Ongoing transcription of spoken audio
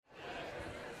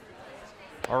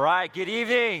All right, good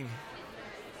evening.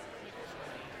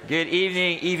 Good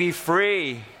evening, EV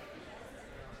Free.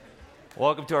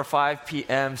 Welcome to our 5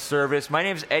 p.m. service. My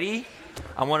name is Eddie.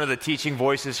 I'm one of the teaching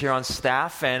voices here on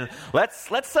staff, and let's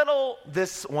settle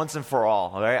this once and for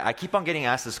all right? I keep on getting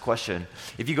asked this question.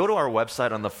 If you go to our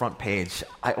website on the front page,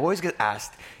 I always get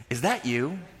asked, is that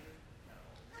you?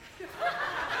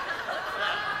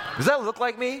 Does that look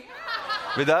like me?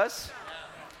 It does?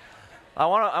 I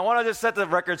want to just set the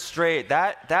record straight.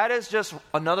 That is just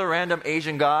another random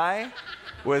Asian guy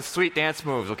with sweet dance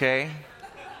moves, okay?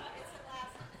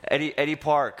 Eddie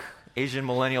Park, Asian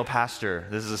millennial pastor.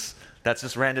 That's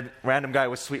just random guy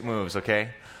with sweet moves, okay?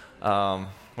 We're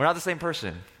not the same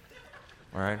person,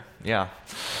 all right? Yeah.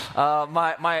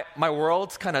 My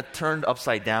world's kind of turned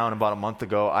upside down about a month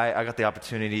ago. I got the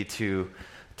opportunity to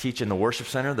teach in the worship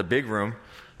center, the big room,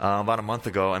 about a month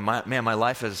ago, and my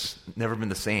life has never been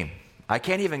the same. I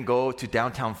can't even go to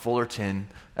downtown Fullerton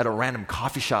at a random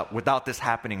coffee shop without this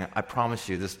happening. I promise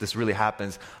you, this really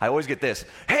happens. I always get this,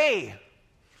 hey,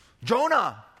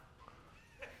 Jonah!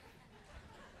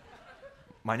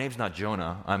 My name's not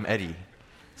Jonah, I'm Eddie.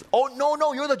 Oh,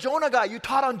 no, you're the Jonah guy. You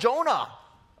taught on Jonah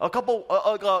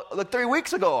like 3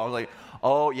 weeks ago. I was like,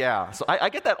 oh, yeah. So I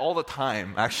get that all the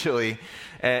time, actually.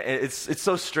 And it's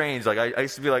so strange. Like, I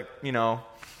used to be like,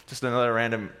 just another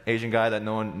random Asian guy that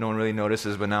no one really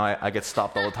notices, but now I get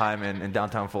stopped all the time in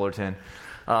downtown Fullerton.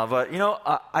 But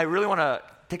I really want to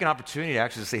take an opportunity to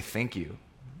actually say thank you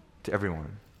to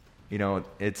everyone.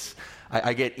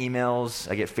 I get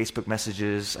emails, I get Facebook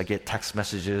messages, I get text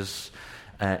messages,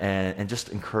 and just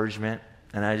encouragement,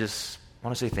 and I just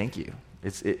want to say thank you.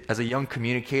 As a young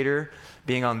communicator,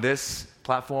 being on this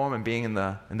platform and being in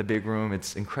the big room,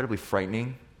 it's incredibly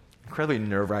frightening, incredibly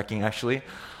nerve-wracking, actually,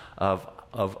 of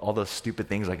all the stupid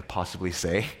things I could possibly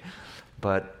say.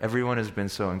 But everyone has been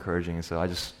so encouraging, and so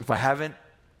if I haven't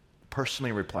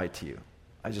personally replied to you,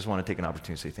 I just want to take an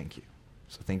opportunity to say thank you.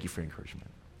 So thank you for your encouragement.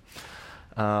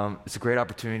 It's a great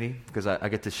opportunity because I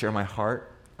get to share my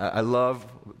heart. I love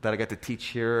that I get to teach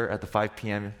here at the 5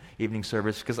 p.m. evening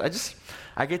service because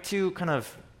I get to kind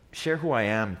of share who I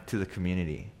am to the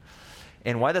community.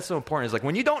 And why that's so important is like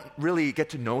when you don't really get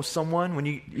to know someone, when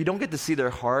you don't get to see their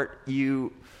heart,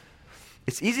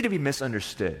 it's easy to be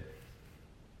misunderstood.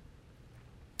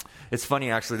 It's funny,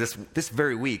 actually, this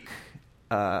very week,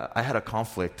 I had a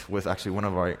conflict with actually one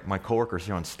of my coworkers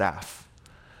here on staff.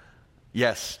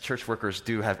 Yes, church workers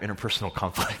do have interpersonal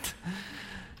conflict.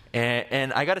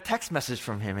 And I got a text message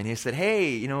from him, and he said,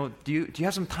 hey, do you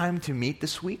have some time to meet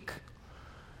this week?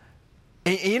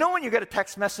 And when you get a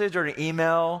text message or an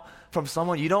email from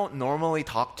someone you don't normally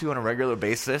talk to on a regular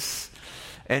basis,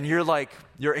 and you're like,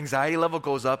 your anxiety level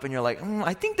goes up, and you're like,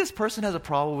 I think this person has a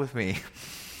problem with me.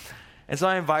 And so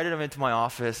I invited him into my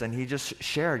office, and he just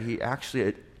shared. He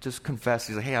actually just confessed.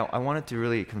 He's like, hey, I wanted to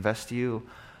really confess to you,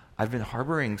 I've been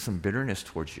harboring some bitterness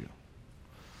towards you.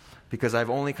 Because I've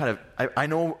only I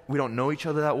know we don't know each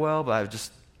other that well,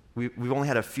 but we've only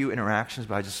had a few interactions,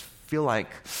 but I just feel like,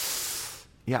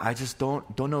 I just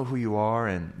don't know who you are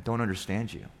and don't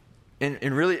understand you.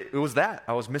 And really, it was that.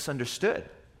 I was misunderstood.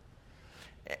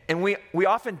 And we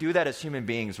often do that as human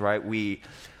beings, right? We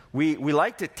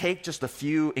like to take just a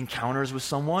few encounters with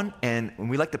someone, and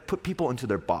we like to put people into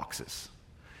their boxes.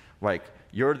 Like,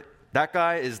 that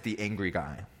guy is the angry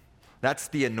guy. That's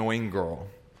the annoying girl.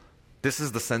 This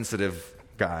is the sensitive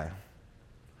guy.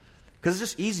 Because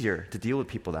it's just easier to deal with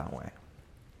people that way.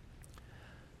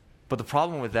 But the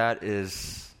problem with that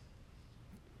is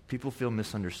people feel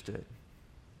misunderstood.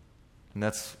 And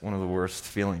that's one of the worst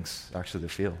feelings, actually, to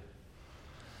feel.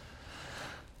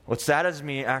 What saddens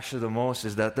me, actually, the most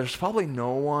is that there's probably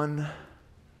no one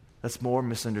that's more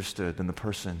misunderstood than the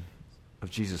person of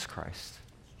Jesus Christ.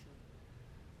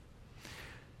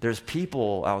 There's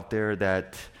people out there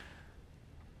that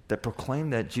proclaim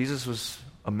that Jesus was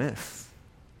a myth,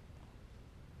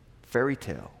 fairy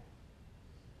tale,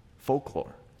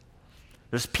 folklore.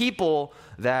 There's people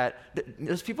that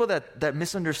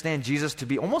misunderstand Jesus to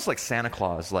be almost like Santa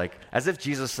Claus, like as if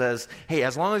Jesus says, hey,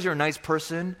 as long as you're a nice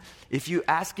person, if you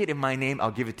ask it in my name,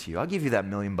 I'll give it to you. I'll give you that $1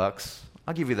 million.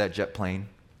 I'll give you that jet plane.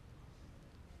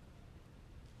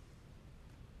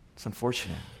 It's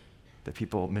unfortunate that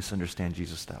people misunderstand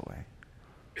Jesus that way.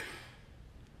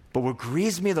 But what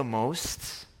grieves me the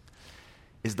most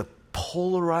is the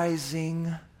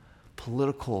polarizing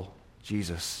political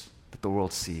Jesus that the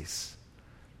world sees.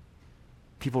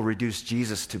 People reduce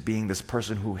Jesus to being this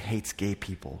person who hates gay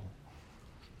people,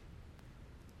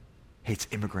 hates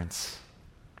immigrants,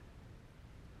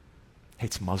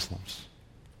 hates Muslims.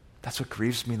 That's what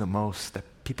grieves me the most, that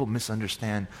people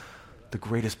misunderstand the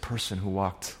greatest person who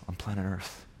walked on planet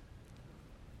Earth.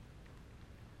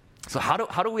 So how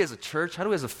do we as a church, how do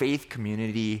we as a faith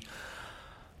community,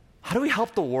 how do we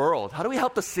help the world? How do we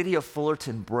help the city of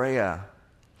Fullerton, Brea,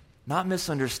 not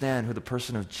misunderstand who the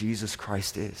person of Jesus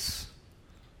Christ is?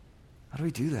 How do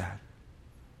we do that?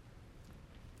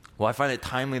 Well, I find it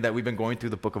timely that we've been going through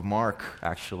the book of Mark,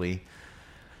 actually.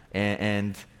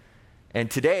 And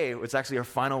today, it's actually our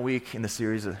final week in the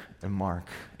series in Mark.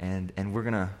 And we're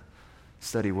going to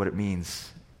study what it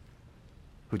means,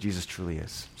 who Jesus truly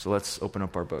is. So let's open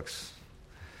up our books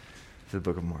to the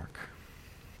book of Mark.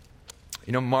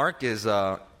 You know, Mark is,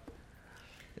 it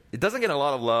doesn't get a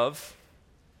lot of love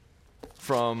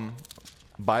from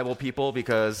Bible people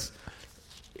because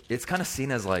it's kind of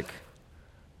seen as like,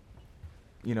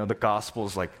 you know, the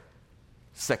gospel's like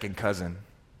second cousin.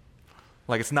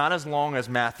 Like it's not as long as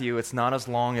Matthew, it's not as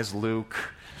long as Luke,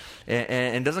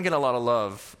 and doesn't get a lot of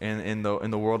love in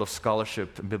the world of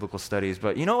scholarship and biblical studies.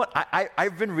 But you know what?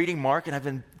 I've been reading Mark and I've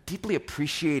been deeply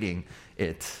appreciating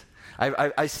it.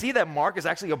 I see that Mark is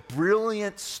actually a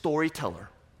brilliant storyteller.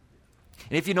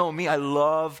 And if you know me, I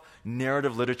love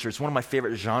narrative literature. It's one of my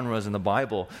favorite genres in the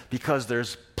Bible because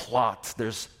there's plot,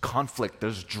 there's conflict,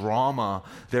 there's drama,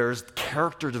 there's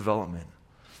character development.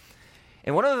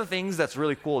 And one of the things that's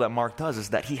really cool that Mark does is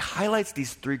that he highlights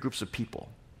these three groups of people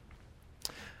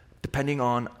depending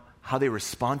on how they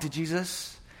respond to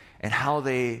Jesus and how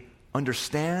they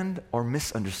understand or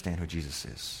misunderstand who Jesus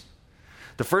is.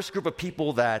 The first group of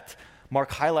people that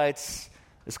Mark highlights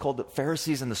is called the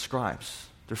Pharisees and the scribes.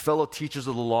 They're fellow teachers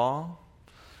of the law.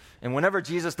 And whenever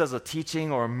Jesus does a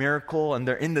teaching or a miracle and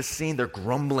they're in the scene, they're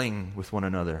grumbling with one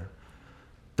another.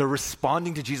 They're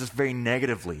responding to Jesus very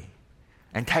negatively,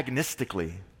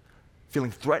 antagonistically,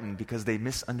 feeling threatened because they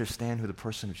misunderstand who the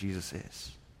person of Jesus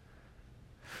is.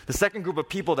 The second group of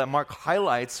people that Mark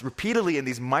highlights repeatedly in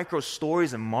these micro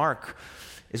stories in Mark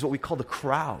is what we call the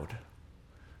crowd.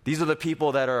 These are the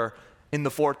people that are in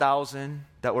the 4,000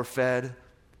 that were fed,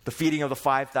 the feeding of the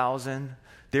 5,000.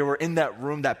 They were in that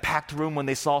room, that packed room, when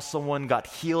they saw someone got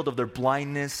healed of their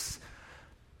blindness,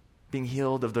 being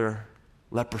healed of their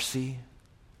leprosy.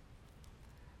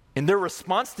 And their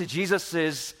response to Jesus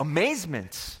is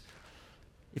amazement.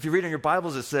 If you read in your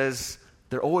Bibles, it says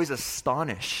they're always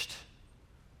astonished.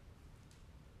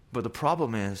 But the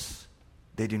problem is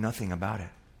they do nothing about it.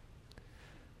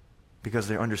 Because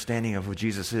their understanding of who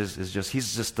Jesus is just,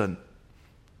 he's just the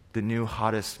new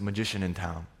hottest magician in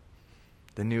town.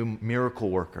 The new miracle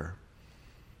worker,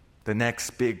 the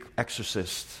next big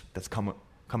exorcist that's come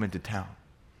into town.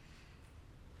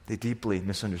 They deeply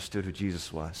misunderstood who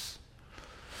Jesus was.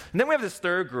 And then we have this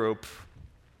third group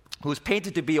who is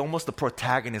painted to be almost the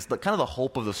protagonist, kind of the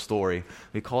hope of the story.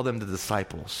 We call them the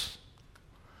disciples.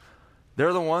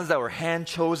 They're the ones that were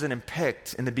hand-chosen and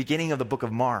picked in the beginning of the book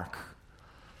of Mark.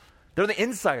 They're the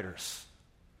insiders.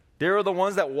 They're the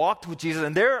ones that walked with Jesus,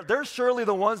 and they're surely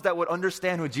the ones that would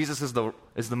understand who Jesus is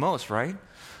the most, right?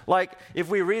 Like, if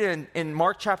we read in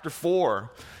Mark chapter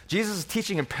 4, Jesus is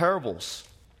teaching in parables.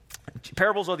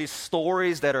 Parables are these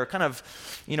stories that are kind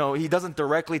of, you know, he doesn't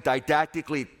directly,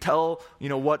 didactically tell, you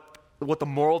know, what the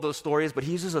moral of the story is, but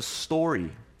he uses a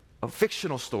story, a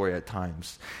fictional story at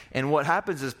times. And what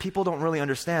happens is people don't really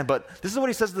understand, but this is what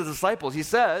he says to the disciples. He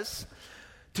says,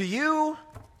 "To you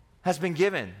has been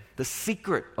given the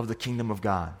secret of the kingdom of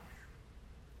God.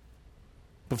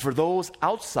 But for those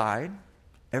outside,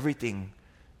 everything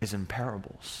is in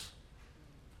parables."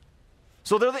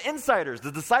 So they're the insiders.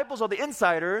 The disciples are the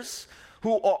insiders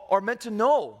who are meant to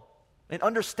know and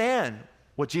understand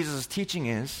what Jesus' teaching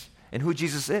is and who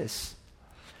Jesus is.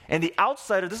 And the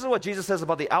outsider, this is what Jesus says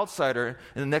about the outsider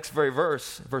in the next very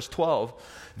verse, verse 12.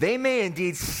 "They may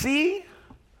indeed see,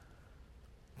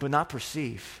 but not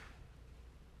perceive.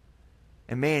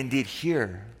 And may indeed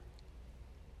hear,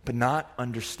 but not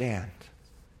understand."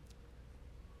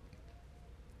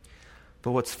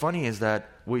 But what's funny is that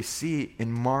we see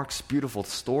in Mark's beautiful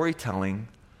storytelling,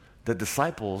 the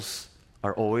disciples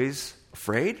are always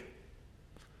afraid,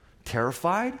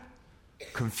 terrified,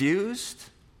 confused,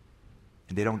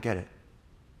 and they don't get it.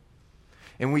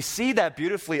 And we see that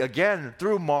beautifully again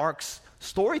through Mark's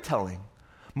storytelling.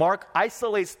 Mark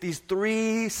isolates these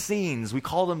three scenes. We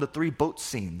call them the three boat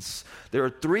scenes. There are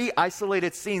three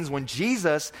isolated scenes when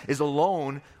Jesus is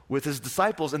alone with his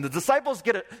disciples. And the disciples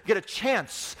get a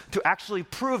chance to actually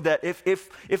prove that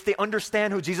if they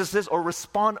understand who Jesus is or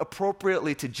respond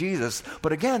appropriately to Jesus.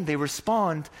 But again, they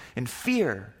respond in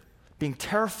fear, being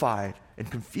terrified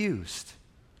and confused.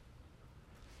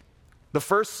 The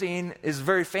first scene is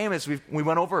very famous. We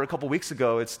went over it a couple weeks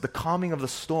ago. It's the calming of the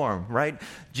storm, right?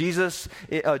 Jesus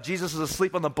is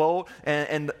asleep on the boat,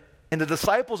 and and the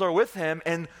disciples are with him,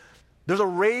 and there's a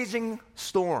raging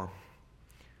storm.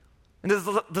 And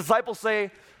the disciples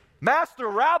say, Master,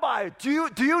 Rabbi, do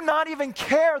you not even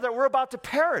care that we're about to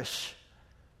perish?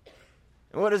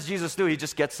 And what does Jesus do? He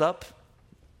just gets up.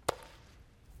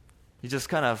 He just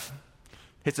kind of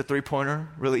hits a three-pointer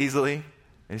really easily. And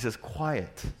he says,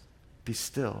 quiet, be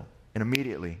still. And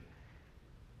immediately,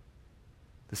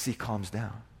 the sea calms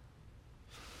down.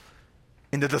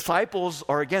 And the disciples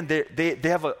are, again, they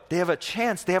have a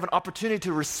chance, they have an opportunity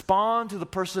to respond to the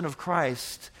person of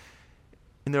Christ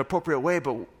in their appropriate way,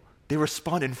 but they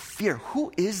respond in fear.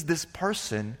 Who is this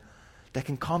person that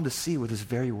can calm the sea with his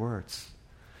very words?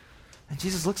 And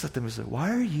Jesus looks at them and says,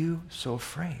 why are you so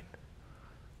afraid?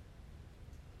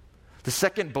 The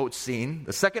second boat scene,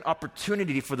 the second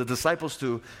opportunity for the disciples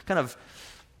to kind of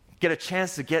get a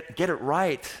chance to get it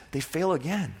right, they fail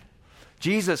again.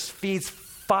 Jesus feeds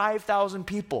 5,000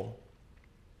 people.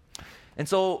 And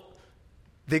so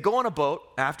they go on a boat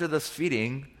after this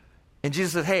feeding, and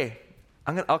Jesus says, hey,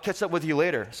 I'll catch up with you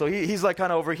later. So he's like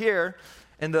kind of over here,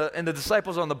 and the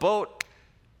disciples are on the boat.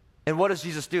 And what does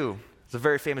Jesus do? It's a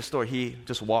very famous story. He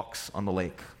just walks on the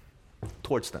lake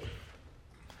towards them.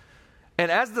 And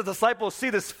as the disciples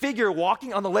see this figure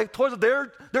walking on the lake towards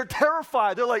them, they're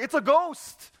terrified. They're like, it's a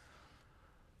ghost.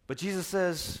 But Jesus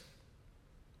says,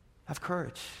 have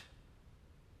courage.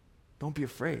 Don't be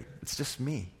afraid. It's just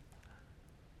me.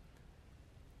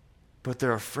 But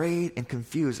they're afraid and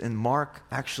confused. And Mark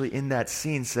actually in that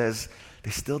scene says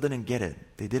they still didn't get it.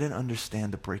 They didn't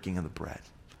understand the breaking of the bread.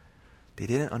 They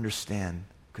didn't understand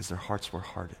because their hearts were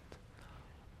hardened.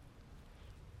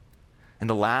 And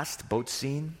the last boat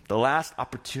scene, the last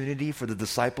opportunity for the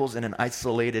disciples in an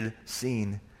isolated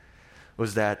scene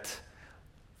was that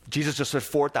Jesus just fed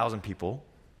 4,000 people.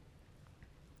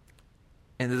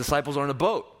 And the disciples are in a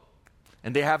boat.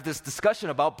 And they have this discussion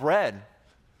about bread.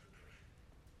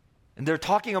 And they're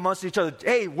talking amongst each other,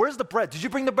 hey, where's the bread? Did you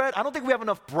bring the bread? I don't think we have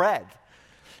enough bread.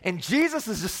 And Jesus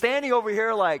is just standing over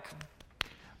here like,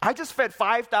 I just fed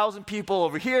 5,000 people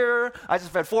over here. I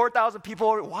just fed 4,000 people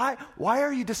over here. Why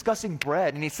are you discussing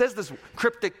bread? And he says this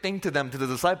cryptic thing to them, to the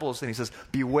disciples, and he says,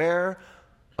 beware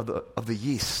of the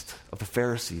yeast of the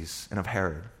Pharisees and of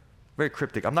Herod. Very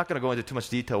cryptic. I'm not going to go into too much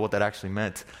detail what that actually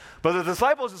meant. But the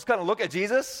disciples just kind of look at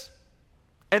Jesus,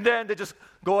 and then they just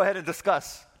go ahead and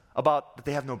discuss about that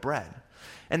they have no bread.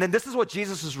 And then this is what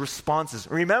Jesus' response is.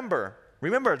 Remember,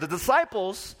 the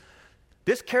disciples,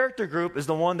 this character group is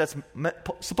the one that's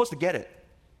supposed to get it.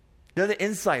 They're the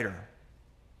insider.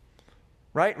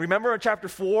 Right? Remember in chapter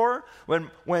 4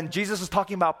 when Jesus is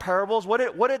talking about parables, what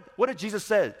did Jesus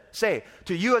say?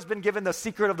 To you has been given the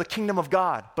secret of the kingdom of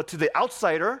God, but to the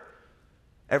outsider,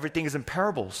 everything is in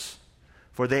parables.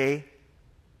 For they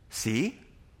see,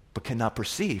 but cannot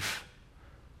perceive.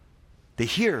 They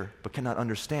hear, but cannot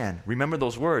understand. Remember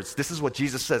those words. This is what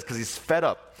Jesus says, because he's fed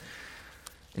up.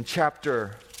 In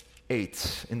chapter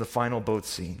 8, in the final boat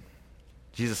scene,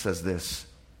 Jesus says this.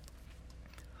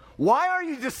 Why are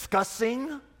you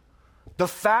discussing the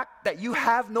fact that you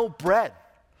have no bread?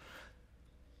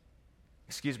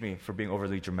 Excuse me for being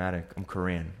overly dramatic. I'm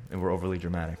Korean, and we're overly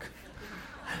dramatic.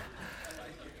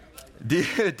 Do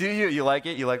you like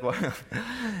it? You like what?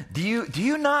 Do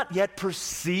you not yet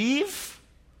perceive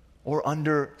or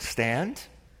understand?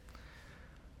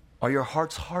 Are your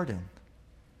hearts hardened?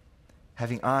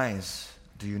 Having eyes,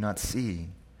 do you not see?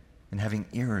 And having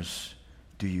ears,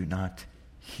 do you not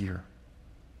hear?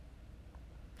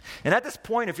 And at this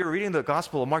point, if you're reading the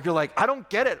Gospel of Mark, you're like, I don't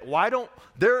get it.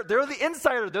 They're the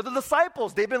insider. They're the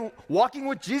disciples. They've been walking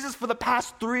with Jesus for the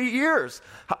past 3 years.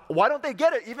 Why don't they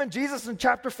get it? Even Jesus in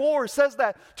chapter 4 says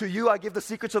that, to you I give the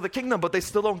secrets of the kingdom, but they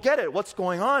still don't get it. What's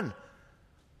going on?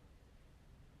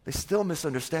 They still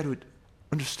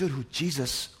understood who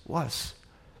Jesus was.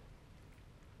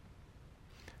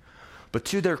 But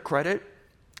to their credit,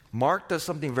 Mark does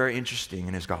something very interesting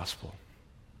in his Gospel.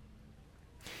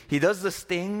 He does this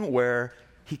thing where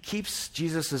he keeps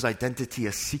Jesus' identity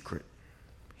a secret.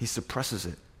 He suppresses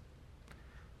it.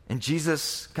 And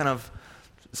Jesus kind of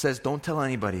says, don't tell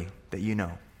anybody that you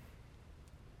know.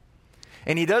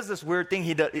 And he does this weird thing.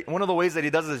 One of the ways that he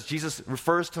does it is Jesus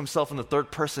refers to himself in the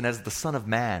third person as the Son of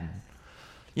Man.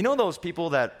 You know those people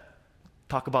that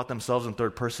talk about themselves in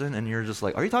third person and you're just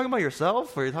like, are you talking about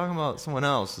yourself or are you talking about someone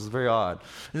else? It's very odd.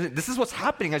 This is what's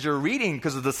happening as you're reading,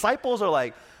 because the disciples are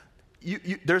like,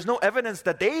 there's no evidence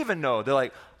that they even know. They're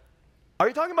like, are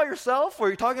you talking about yourself or are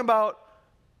you talking about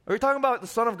the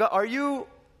Son of God? Are you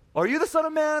the Son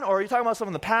of Man, or are you talking about someone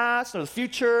in the past or the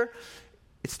future?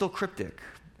 It's still cryptic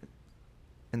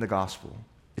in the gospel.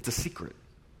 It's a secret.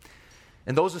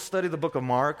 And those who study the book of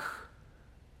Mark,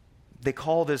 they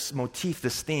call this motif,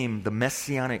 this theme, the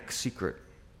messianic secret.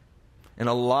 And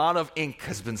a lot of ink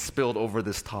has been spilled over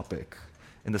this topic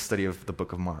in the study of the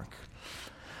book of Mark.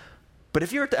 But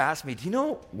if you were to ask me, do you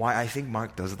know why I think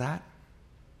Mark does that?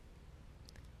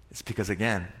 It's because,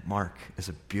 again, Mark is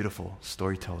a beautiful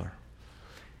storyteller.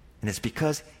 And it's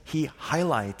because he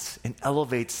highlights and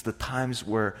elevates the times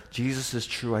where Jesus'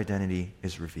 true identity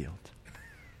is revealed.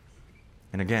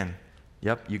 And again,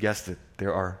 yep, you guessed it,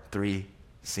 there are 3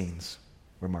 scenes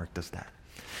where Mark does that.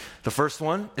 The first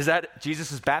one is at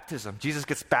Jesus' baptism. Jesus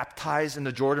gets baptized in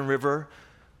the Jordan River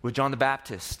with John the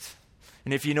Baptist.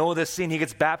 And if you know this scene, he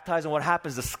gets baptized, and what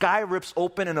happens? The sky rips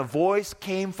open, and a voice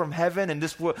came from heaven, and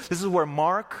this is where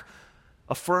Mark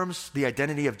affirms the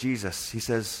identity of Jesus. He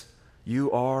says,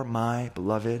 "You are my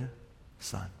beloved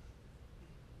Son."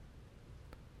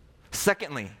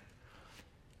 Secondly,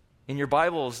 in your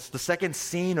Bibles, the second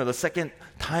scene or the second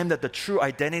time that the true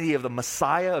identity of the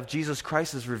Messiah of Jesus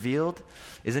Christ is revealed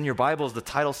is in your Bibles. The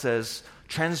title says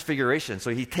Transfiguration.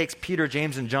 So he takes Peter,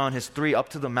 James, and John, his 3, up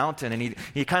to the mountain, and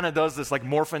he kind of does this like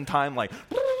morphin time, like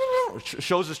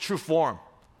shows his true form.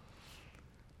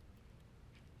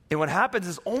 And what happens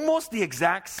is almost the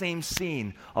exact same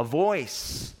scene. A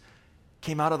voice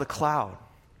came out of the cloud.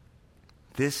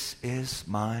 "This is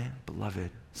my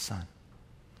beloved Son."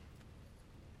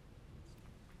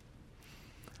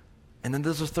 And then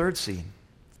there's a third scene.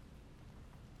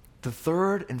 The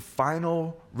third and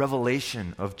final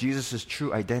revelation of Jesus'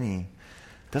 true identity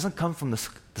doesn't come from the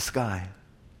sky.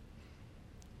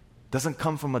 Doesn't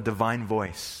come from a divine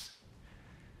voice.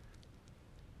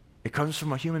 It comes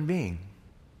from a human being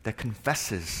that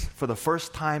confesses for the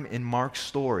first time in Mark's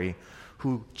story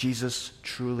who Jesus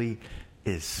truly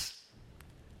is.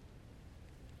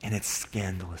 And it's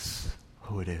scandalous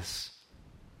who it is.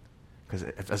 Because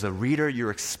as a reader, you're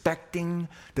expecting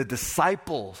the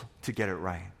disciples to get it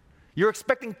right. You're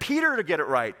expecting Peter to get it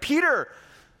right. "Peter,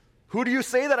 who do you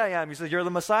say that I am?" He says, "You're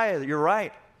the Messiah." You're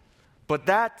right. But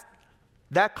that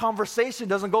conversation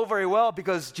doesn't go very well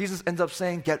because Jesus ends up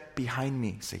saying, "Get behind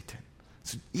me, Satan."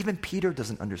 So even Peter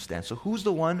doesn't understand. So who's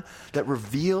the one that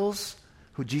reveals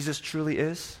who Jesus truly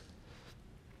is?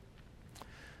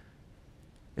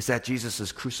 It's at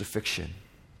Jesus' crucifixion.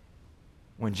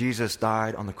 When Jesus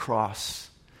died on the cross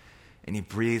and he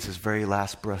breathes his very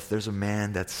last breath, there's a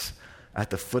man that's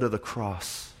at the foot of the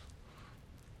cross.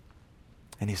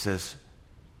 And he says,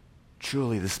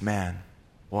 "Truly this man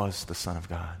was the Son of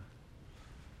God."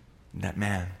 And that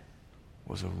man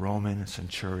was a Roman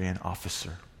centurion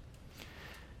officer.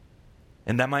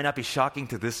 And that might not be shocking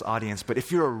to this audience, but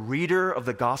if you're a reader of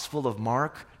the Gospel of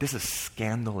Mark, this is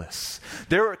scandalous.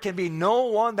 There can be no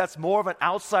one that's more of an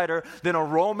outsider than a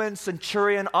Roman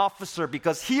centurion officer,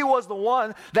 because he was the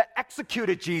one that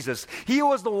executed Jesus. He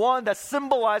was the one that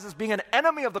symbolizes being an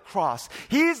enemy of the cross.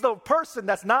 He's the person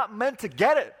that's not meant to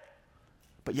get it,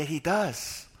 but yet he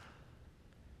does.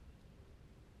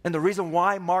 And the reason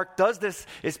why Mark does this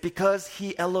is because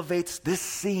he elevates this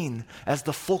scene as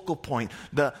the focal point,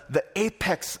 the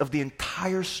apex of the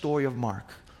entire story of Mark,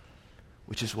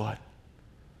 which is what?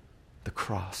 The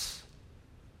cross.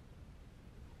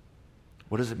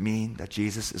 What does it mean that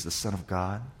Jesus is the Son of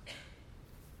God?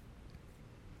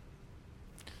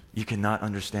 You cannot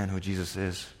understand who Jesus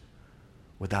is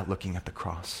without looking at the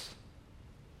cross.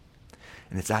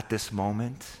 And it's at this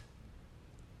moment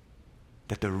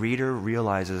that the reader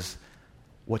realizes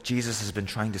what Jesus has been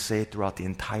trying to say throughout the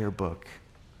entire book,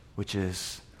 which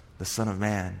is the Son of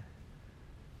Man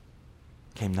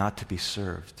came not to be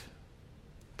served,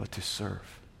 but to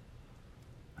serve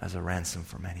as a ransom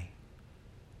for many.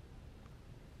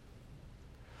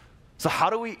 So how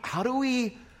do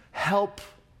we help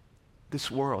this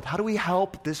world? How do we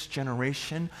help this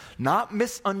generation not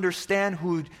misunderstand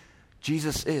who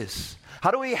Jesus is?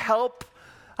 How do we help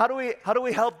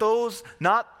those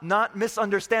not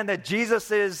misunderstand that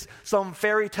Jesus is some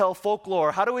fairy tale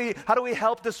folklore? How do we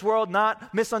help this world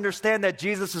not misunderstand that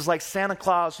Jesus is like Santa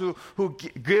Claus who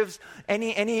gives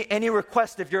any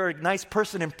request if you're a nice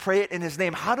person and pray it in his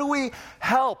name? How do we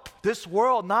help this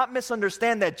world not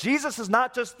misunderstand that Jesus is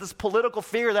not just this political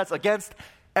figure that's against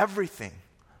everything?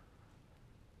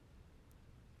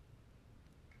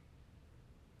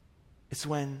 It's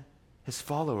when his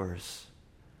followers,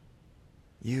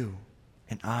 you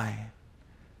and I,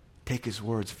 take his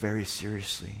words very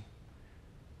seriously.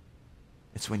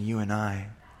 It's when you and I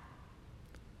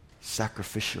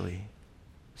sacrificially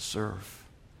serve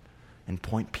and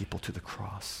point people to the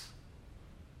cross.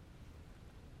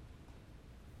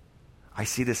 I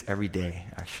see this every day,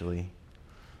 actually,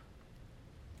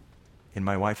 in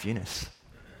my wife Eunice.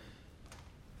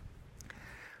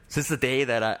 Since the day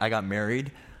that I got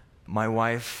married, my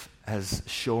wife has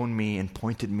shown me and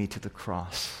pointed me to the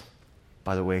cross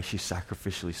by the way she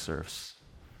sacrificially serves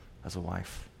as a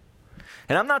wife.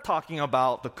 And I'm not talking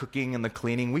about the cooking and the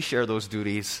cleaning. We share those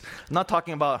duties. I'm not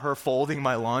talking about her folding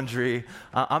my laundry.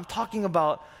 I'm talking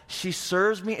about she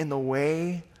serves me in the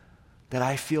way that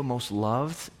I feel most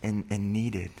loved and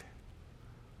needed.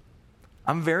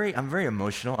 I'm very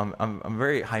emotional. I'm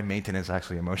very high maintenance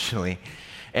actually emotionally,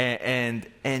 and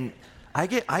I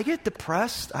get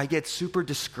depressed. I get super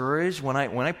discouraged when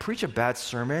I preach a bad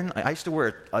sermon. I used to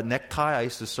wear a necktie. I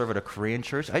used to serve at a Korean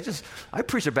church. I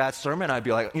preach a bad sermon. I'd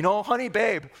be like, honey,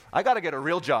 babe, I got to get a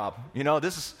real job.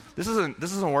 This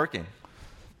isn't working.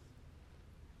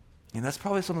 And that's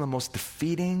probably some of the most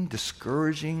defeating,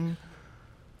 discouraging,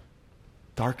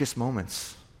 darkest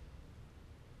moments.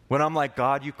 When I'm like,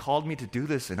 God, you called me to do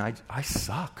this, and I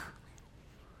suck.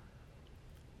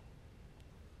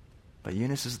 But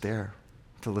Eunice is there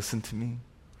to listen to me,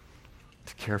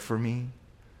 to care for me,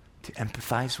 to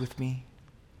empathize with me.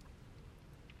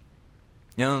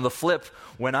 On the flip,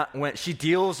 when she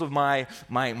deals with my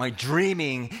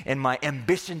dreaming and my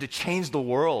ambition to change the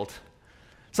world,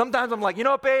 sometimes I'm like,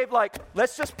 babe,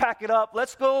 let's just pack it up.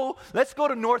 Let's go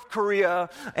to North Korea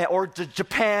or to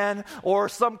Japan or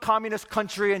some communist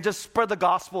country and just spread the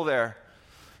gospel there.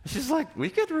 And she's like, you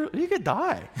could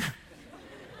die.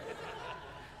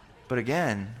 But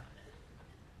again,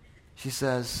 she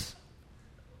says,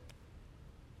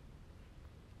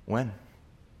 when?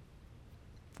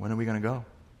 When are we going to go?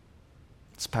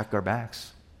 Let's pack our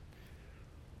bags.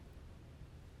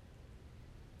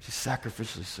 She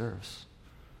sacrificially serves.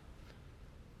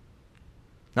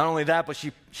 Not only that, but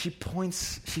she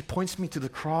points me to the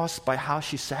cross by how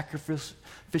she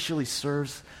sacrificially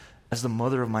serves as the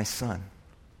mother of my son.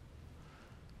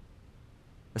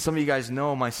 As some of you guys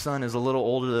know, my son is a little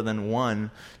older than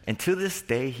 1, and to this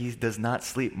day, he does not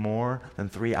sleep more than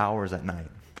 3 hours at night.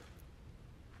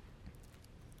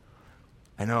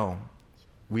 I know,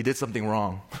 we did something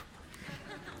wrong.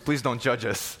 Please don't judge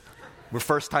us. We're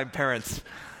first-time parents.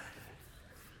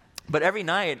 But every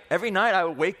night I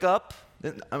would wake up,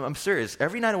 I'm serious,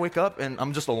 every night I wake up and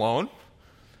I'm just alone,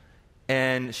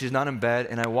 and she's not in bed,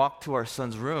 and I walk to our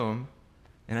son's room,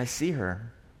 and I see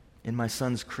her in my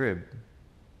son's crib,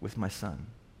 with my son,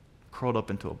 curled up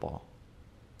into a ball,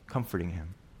 comforting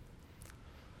him.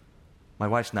 My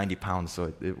wife's 90 pounds,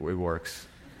 so it works.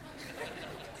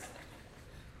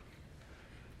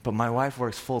 But my wife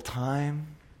works full time.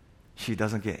 She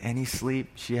doesn't get any sleep.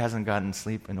 She hasn't gotten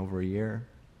sleep in over a year.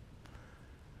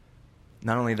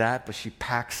 Not only that, but she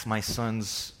packs my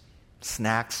son's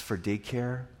snacks for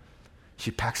daycare. She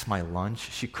packs my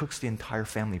lunch. She cooks the entire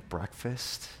family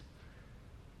breakfast.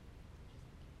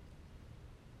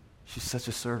 She's such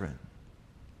a servant.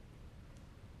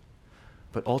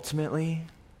 But ultimately,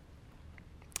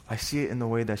 I see it in the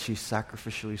way that she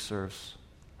sacrificially serves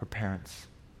her parents.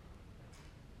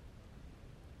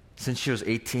 Since she was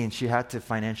 18, she had to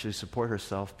financially support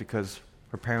herself because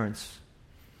her parents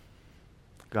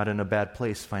got in a bad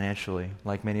place financially,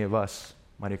 like many of us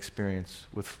might experience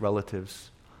with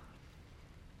relatives.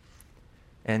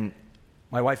 And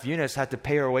my wife Eunice had to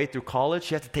pay her way through college.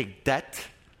 She had to take debt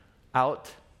out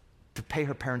to pay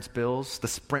her parents' bills, the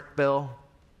Sprint bill,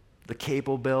 the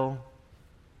cable bill.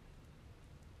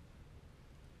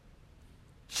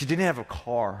 She didn't have a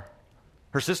car.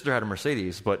 Her sister had a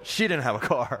Mercedes, but she didn't have a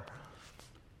car.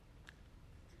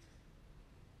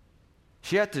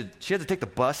 She had to take the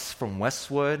bus from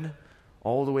Westwood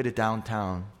all the way to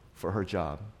downtown for her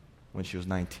job when she was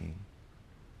 19.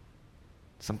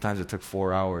 Sometimes it took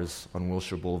 4 hours on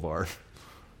Wilshire Boulevard,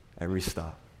 every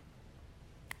stop.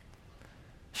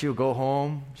 She would go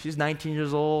home. She's 19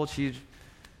 years old.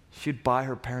 She'd buy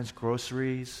her parents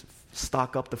groceries,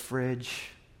 stock up the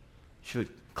fridge. She would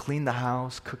clean the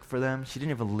house, cook for them. She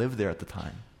didn't even live there at the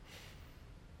time.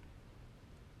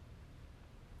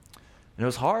 And it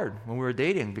was hard when we were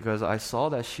dating because I saw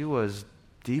that she was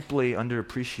deeply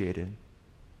underappreciated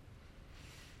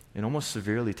and almost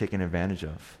severely taken advantage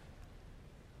of.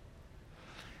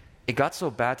 It got so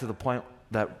bad to the point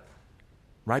that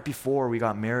right before we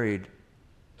got married,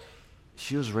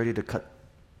 she was ready to cut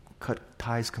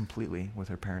ties completely with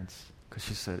her parents because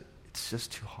she said, it's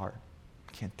just too hard.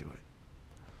 I can't do it.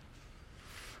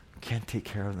 I can't take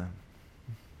care of them.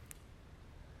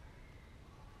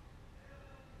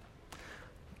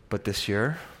 But this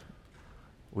year,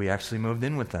 we actually moved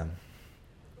in with them.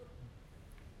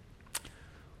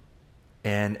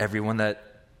 And everyone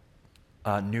that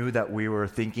knew that we were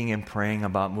thinking and praying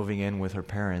about moving in with her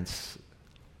parents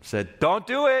said, don't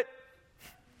do it.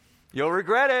 You'll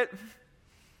regret it.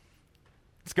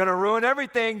 It's going to ruin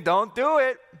everything. Don't do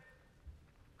it.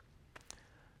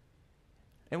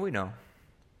 And we know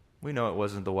it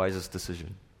wasn't the wisest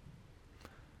decision.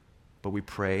 But we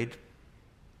prayed,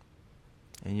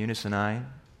 and Eunice and I,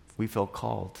 we felt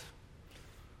called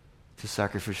to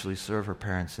sacrificially serve her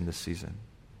parents in this season.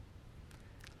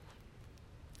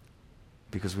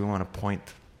 Because we want to point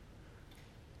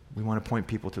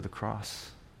people to the cross.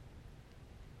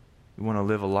 We want to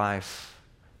live a life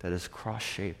that is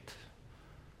cross-shaped,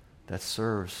 that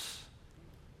serves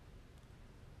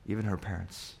even her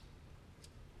parents.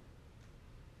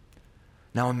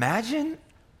 Now imagine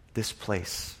this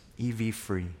place,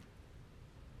 EV-free.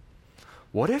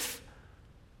 What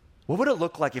would it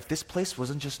look like if this place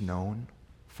wasn't just known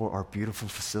for our beautiful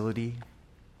facility?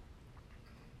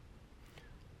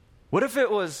 What if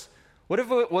it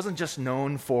wasn't just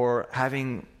known for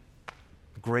having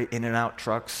great In-N-Out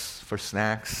trucks for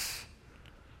snacks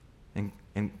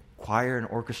and choir and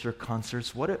orchestra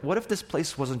concerts? What if this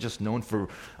place wasn't just known for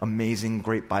amazing,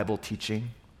 great Bible teaching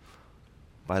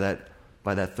by that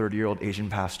 30-year-old Asian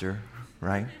pastor,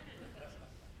 right?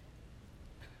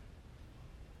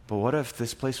 But what if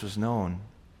this place was known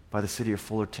by the city of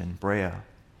Fullerton, Brea,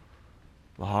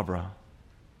 La Habra,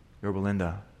 Yorba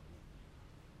Linda,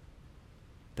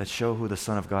 that show who the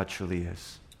Son of God truly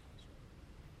is,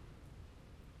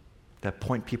 that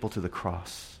point people to the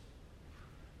cross,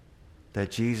 that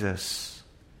Jesus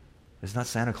is not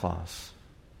Santa Claus,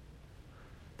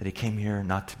 that he came here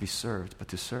not to be served, but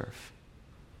to serve,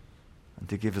 and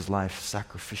to give his life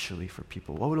sacrificially for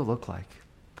people? What would it look like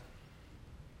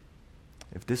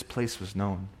if this place was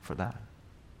known for that?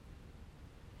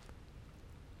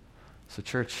 So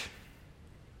church,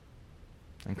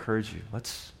 I encourage you,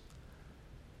 let's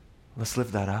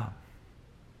live that out.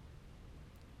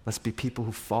 Let's be people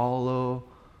who follow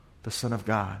the Son of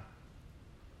God,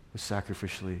 who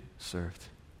sacrificially served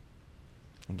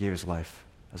and gave his life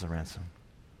as a ransom.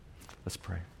 Let's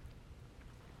pray.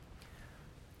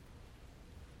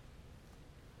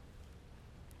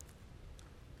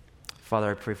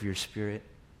 Father, I pray for your Spirit.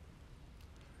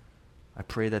 I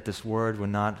pray that this word would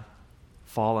not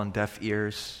fall on deaf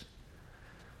ears,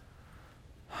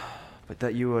 but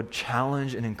that you would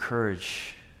challenge and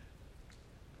encourage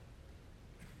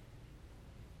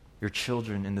your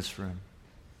children in this room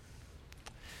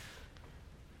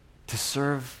to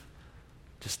serve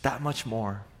just that much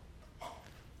more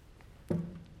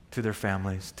to their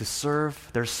families, to serve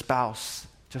their spouse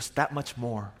just that much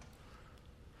more,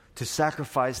 to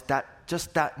sacrifice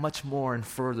just that much more and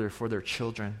further for their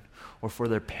children or for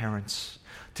their parents,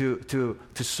 to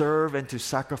serve and to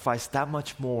sacrifice that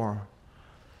much more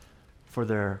for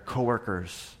their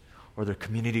coworkers or their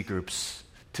community groups,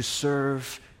 to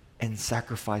serve and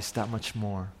sacrifice that much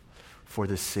more for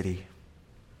this city.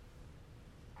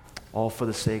 All for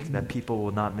the sake that people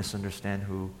will not misunderstand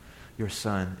who your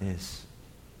Son is.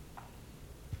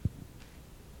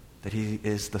 That he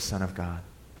is the Son of God.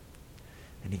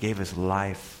 And he gave his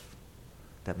life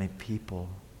that people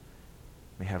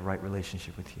may have right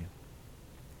relationship with you.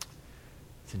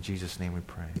 It's in Jesus' name we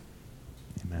pray.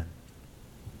 Amen.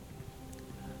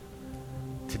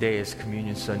 Today is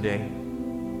Communion Sunday,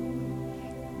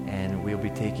 and we'll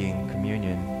be taking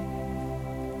communion.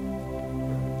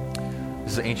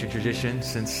 This is an ancient tradition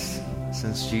since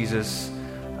Jesus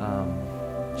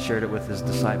shared it with his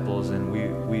disciples, and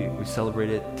we celebrate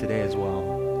it today as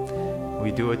well.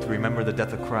 We do it to remember the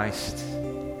death of Christ.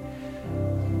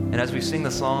 And as we sing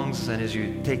the songs and as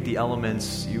you take the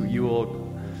elements, you will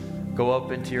go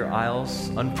up into your aisles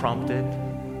unprompted,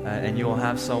 and you will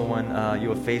have someone, you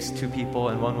will face two people,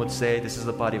 and one would say, "This is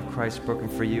the body of Christ broken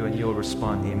for you," and you will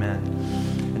respond, "Amen."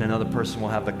 And another person will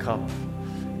have the cup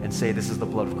and say, "This is the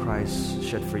blood of Christ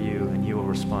shed for you," and you will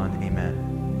respond, "Amen."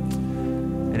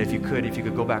 And if you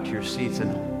could go back to your seats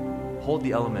and hold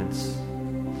the elements,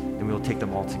 and we will take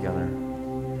them all together.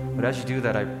 But as you do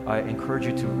that, I encourage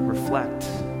you to reflect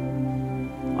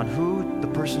on who the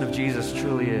person of Jesus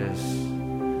truly is,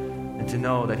 and to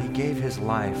know that he gave his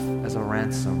life as a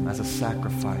ransom, as a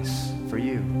sacrifice for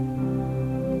you,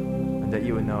 and that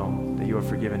you would know that you are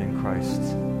forgiven in Christ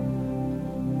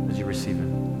as you receive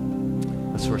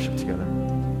him. Let's worship together.